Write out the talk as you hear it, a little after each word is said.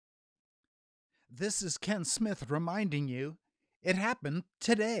This is Ken Smith reminding you it happened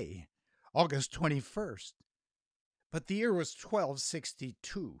today, August 21st. But the year was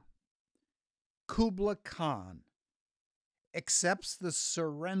 1262. Kubla Khan accepts the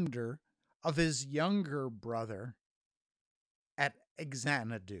surrender of his younger brother at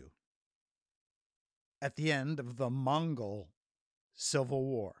Xanadu at the end of the Mongol Civil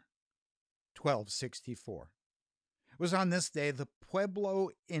War, 1264. It was on this day the Pueblo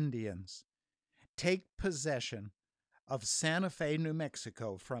Indians take possession of Santa Fe, New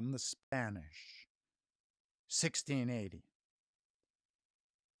Mexico from the Spanish, 1680.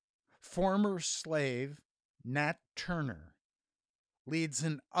 Former slave Nat Turner leads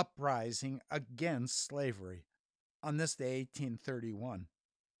an uprising against slavery on this day, 1831.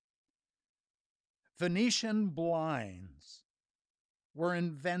 Venetian blinds were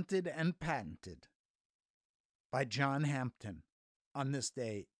invented and patented by John Hampton on this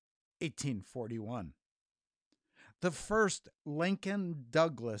day, 1841. The first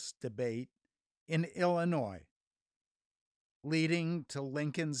Lincoln-Douglas debate in Illinois, leading to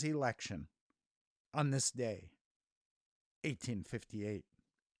Lincoln's election on this day, 1858.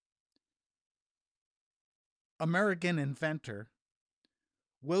 American inventor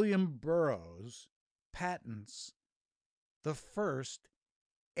William Burroughs patents the first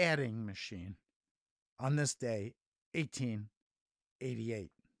adding machine on this day, 1888.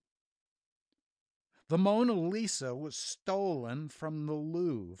 The Mona Lisa was stolen from the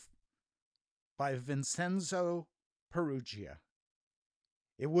Louvre by Vincenzo Peruggia.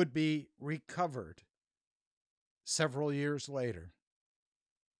 It would be recovered several years later,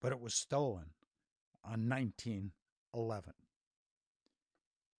 but it was stolen on 1911.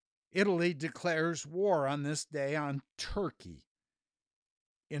 Italy declares war on this day on Turkey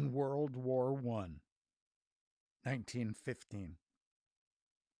in World War I, 1915.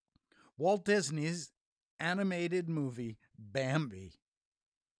 Walt Disney's animated movie Bambi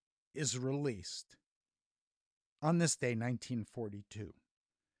is released on this day, 1942.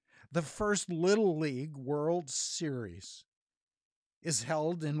 The first Little League World Series is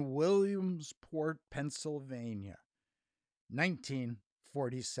held in Williamsport, Pennsylvania,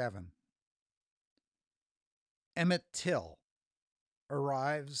 1947. Emmett Till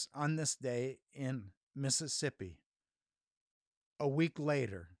arrives on this day in Mississippi. A week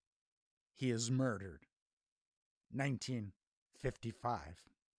later, he is murdered, 1955.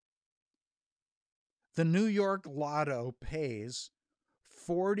 The New York Lotto pays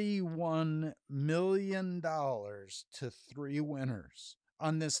 $41 million to 3 winners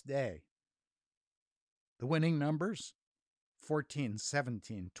on this day. The winning numbers: 14,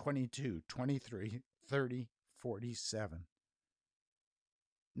 17, 22, 23, 30, 47.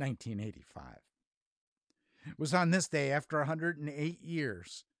 1985. It was on this day, after 108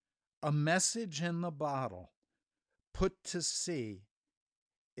 years, a message in the bottle, put to sea,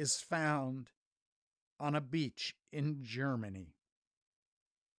 is found on a beach in Germany,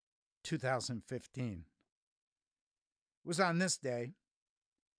 2015. It was on this day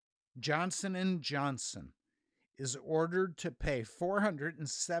Johnson & Johnson is ordered to pay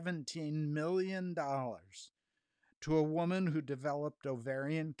 $417 million to a woman who developed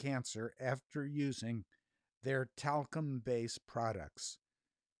ovarian cancer after using their talcum-based products,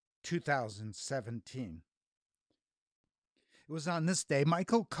 2017. It was on this day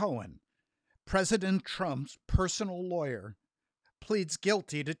Michael Cohen, President Trump's personal lawyer, pleads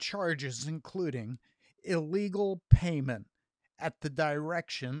guilty to charges including illegal payment at the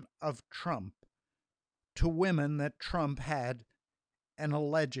direction of Trump to women that Trump had an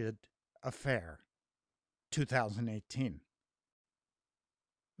alleged affair, 2018. It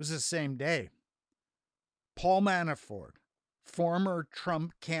was the same day Paul Manafort, former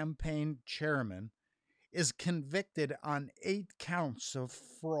Trump campaign chairman, is convicted on 8 counts of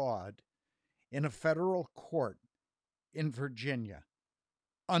fraud in a federal court in Virginia,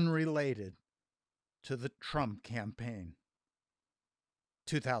 unrelated to the Trump campaign,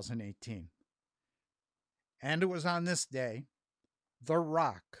 2018. And it was on this day The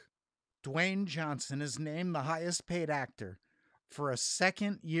Rock, Dwayne Johnson, is named the highest paid actor for a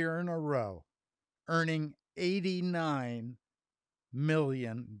second year in a row, earning $89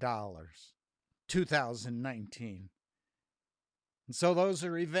 million, 2019. And so those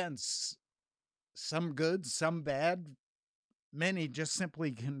are events, some good, some bad, many just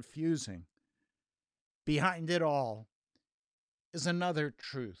simply confusing. Behind it all is another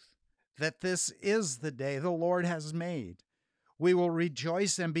truth, that this is the day the Lord has made. We will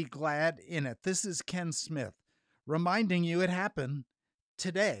rejoice and be glad in it. This is Ken Smith reminding you it happened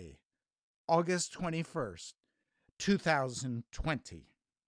today, August 21st, 2020.